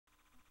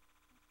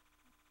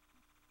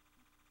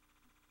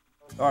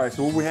All right,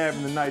 so what we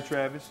having tonight,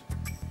 Travis?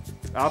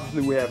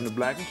 Obviously, we're having the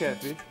blackened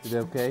catfish. Is that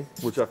okay?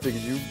 Which I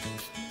figured you,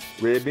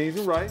 red beans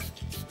and rice,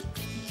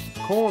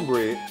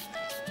 cornbread,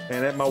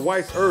 and at my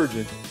wife's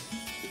urging,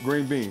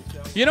 green beans.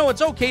 You know,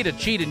 it's okay to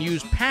cheat and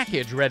use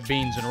packaged red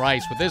beans and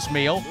rice with this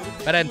meal,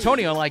 but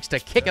Antonio likes to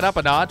kick it up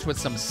a notch with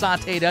some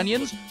sauteed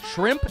onions,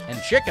 shrimp,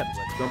 and chicken.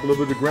 Dump a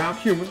little bit of ground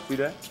cumin, see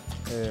that?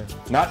 Yeah.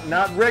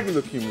 Not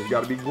regular cumin, it's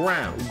gotta be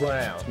ground.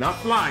 Ground. Not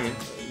flying.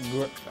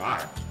 All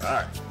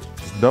right.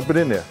 Just dump it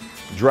in there.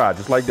 Dry,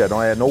 just like that.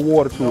 Don't add no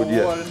water to it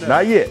yet.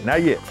 Not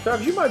yet.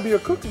 Travis, you might be a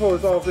cook before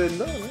it's all said and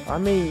done, man. I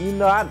mean, you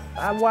know,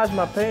 I watch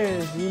my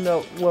parents, you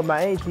know, well,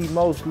 my auntie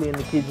mostly in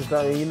the kitchen,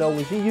 so, you know,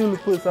 when she usually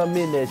put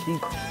something in there,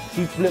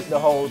 she flipped the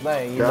whole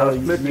thing. You know,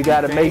 you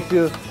gotta make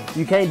sure,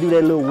 you can't do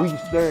that little weak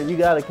stirring. You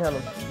gotta kind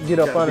of get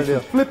up under there.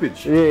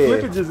 Flippage. Yeah.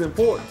 Flippage is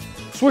important.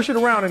 Swish it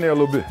around in there a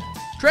little bit.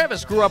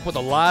 Travis grew up with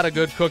a lot of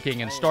good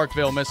cooking in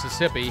Starkville,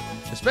 Mississippi,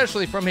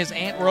 especially from his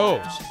Aunt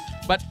Rose.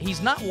 But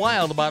he's not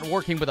wild about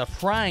working with a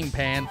frying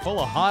pan full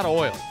of hot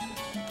oil.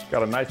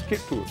 Got a nice kick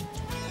to it.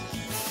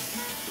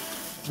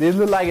 This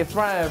look like it's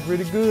frying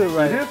pretty good,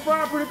 right? It is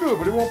frying pretty good,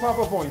 but it won't pop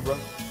up on you, bro.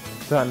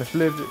 Trying to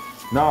flip it.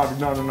 No. I don't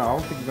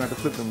think you're gonna have to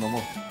flip them no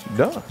more.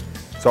 Done.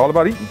 It's all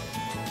about eating.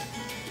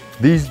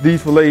 These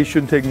fillets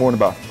shouldn't take more than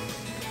about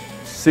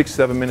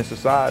 6-7 minutes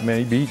aside, man.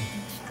 You be eating.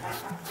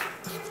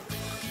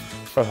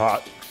 That's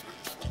hot.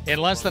 In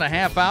less than a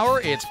half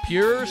hour, it's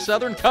pure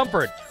Southern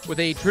comfort with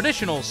a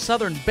traditional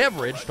Southern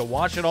beverage to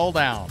wash it all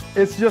down.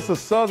 It's just a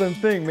Southern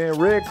thing, man.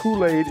 Red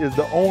Kool-Aid is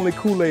the only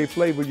Kool-Aid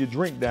flavor you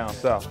drink down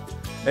south.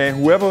 And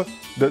whoever,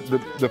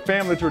 the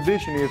family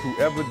tradition is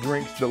whoever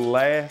drinks the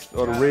last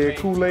of the red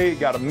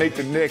Kool-Aid got to make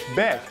the next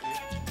batch.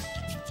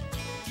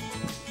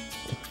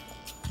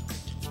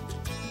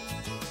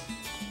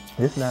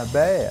 It's not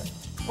bad.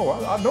 Oh,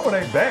 I know it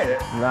ain't bad.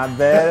 Not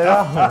bad at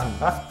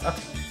all.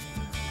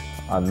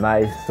 A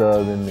nice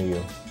Southern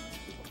meal.